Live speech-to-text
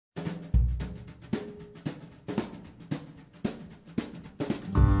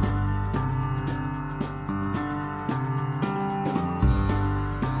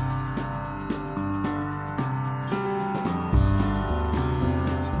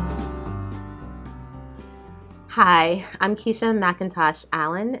Hi, I'm Keisha McIntosh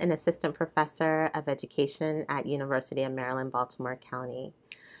Allen, an assistant professor of education at University of Maryland, Baltimore County.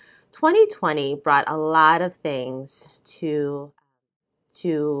 2020 brought a lot of things to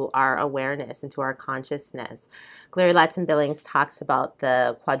our awareness and to our consciousness. Gloria Ladson-Billings talks about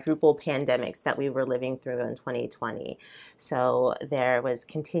the quadruple pandemics that we were living through in 2020. So there was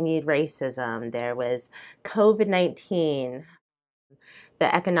continued racism, there was COVID-19,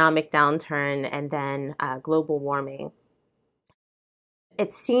 the economic downturn, and then global warming.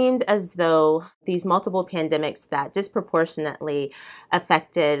 It seemed as though these multiple pandemics that disproportionately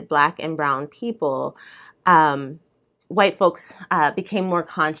affected Black and Brown people, um, white folks became more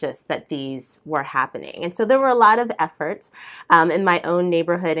conscious that these were happening. And so there were a lot of efforts. In my own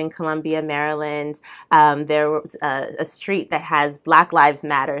neighborhood in Columbia, Maryland, there was a street that has Black Lives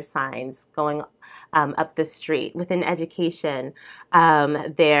Matter signs going up the street. Within education,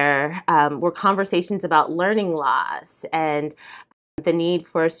 there were conversations about learning loss and the need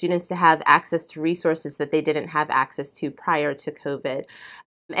for students to have access to resources that they didn't have access to prior to COVID.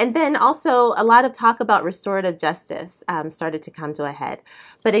 And then also a lot of talk about restorative justice started to come to a head.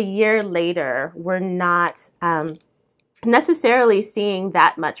 But a year later, we're not necessarily seeing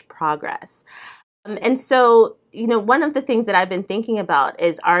that much progress. And so, one of the things that I've been thinking about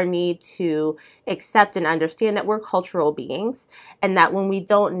is our need to accept and understand that we're cultural beings, and that when we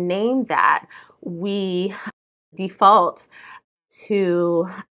don't name that, we default to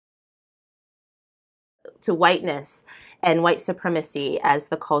whiteness and white supremacy as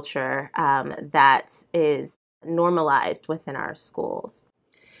the culture that is normalized within our schools.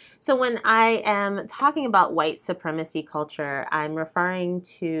 So when I am talking about white supremacy culture, I'm referring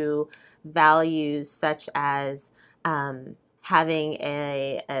to values such as having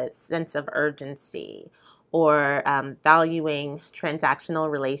a sense of urgency, or valuing transactional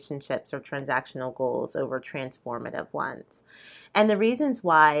relationships or transactional goals over transformative ones. And the reasons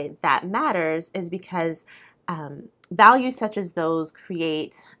why that matters is because values such as those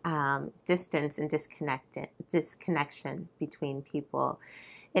create distance and disconnection between people.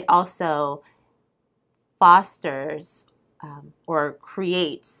 It also fosters or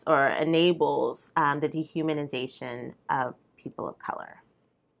creates or enables the dehumanization of people of color.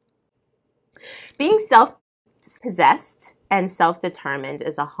 Being self-possessed and self-determined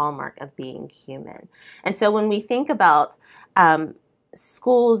is a hallmark of being human. And so when we think about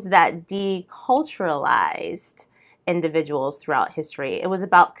schools that deculturalized individuals throughout history, it was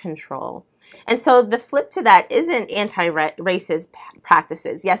about control. And so the flip to that isn't anti-racist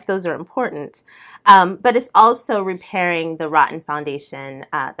practices. Yes, those are important, but it's also repairing the rotten foundation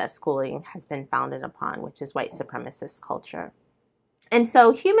that schooling has been founded upon, which is white supremacist culture. And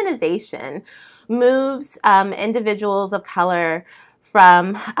so humanization moves individuals of color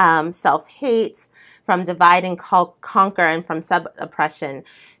from self-hate, from divide and conquer, and from sub-oppression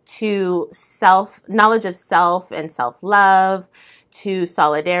to knowledge of self and self-love, to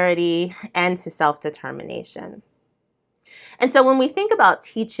solidarity, and to self-determination. And so when we think about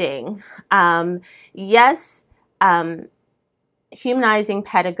teaching, yes, humanizing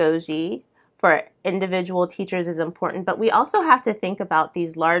pedagogy for individual teachers is important, but we also have to think about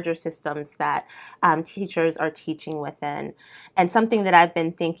these larger systems that teachers are teaching within. And something that I've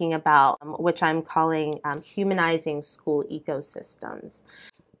been thinking about, which I'm calling humanizing school ecosystems.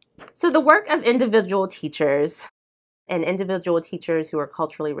 So the work of individual teachers and individual teachers who are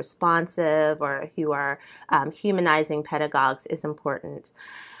culturally responsive or who are humanizing pedagogues is important.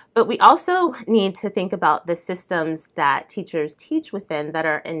 But we also need to think about the systems that teachers teach within that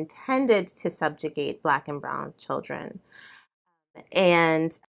are intended to subjugate Black and Brown children.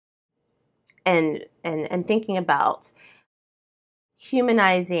 And thinking about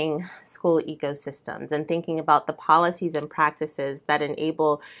humanizing school ecosystems and thinking about the policies and practices that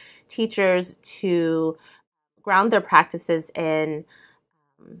enable teachers to ground their practices in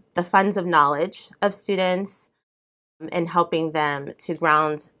the funds of knowledge of students and helping them to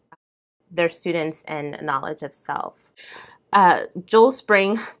ground their students in knowledge of self. Joel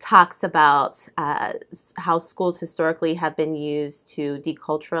Spring talks about how schools historically have been used to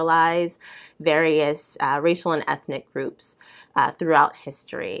deculturalize various racial and ethnic groups throughout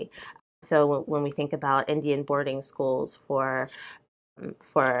history. So when we think about Indian boarding schools for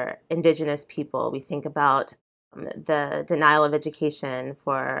Indigenous people, we think about the denial of education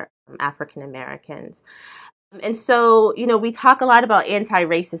for African Americans. And so, we talk a lot about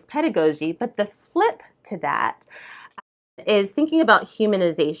anti-racist pedagogy, but the flip to that is thinking about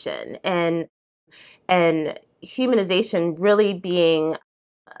humanization and humanization really being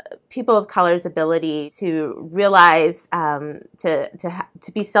people of color's ability to realize,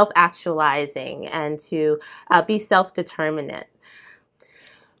 to be self-actualizing and to be self-determinant.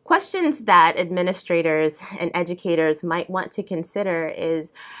 Questions that administrators and educators might want to consider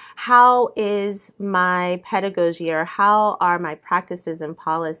is, how is my pedagogy, or how are my practices and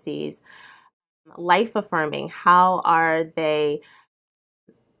policies life affirming? How are they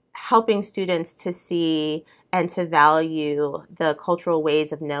helping students to see and to value the cultural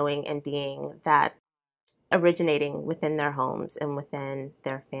ways of knowing and being that originating within their homes and within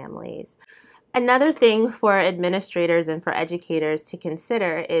their families? Another thing for administrators and for educators to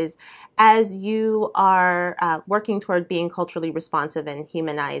consider is, as you are working toward being culturally responsive and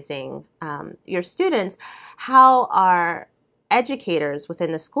humanizing your students, how are educators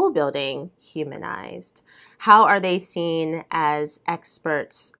within the school building humanized? How are they seen as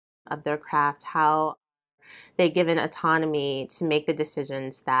experts of their craft? How are they given autonomy to make the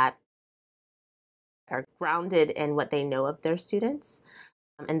decisions that are grounded in what they know of their students,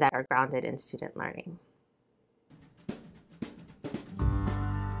 and that are grounded in student learning?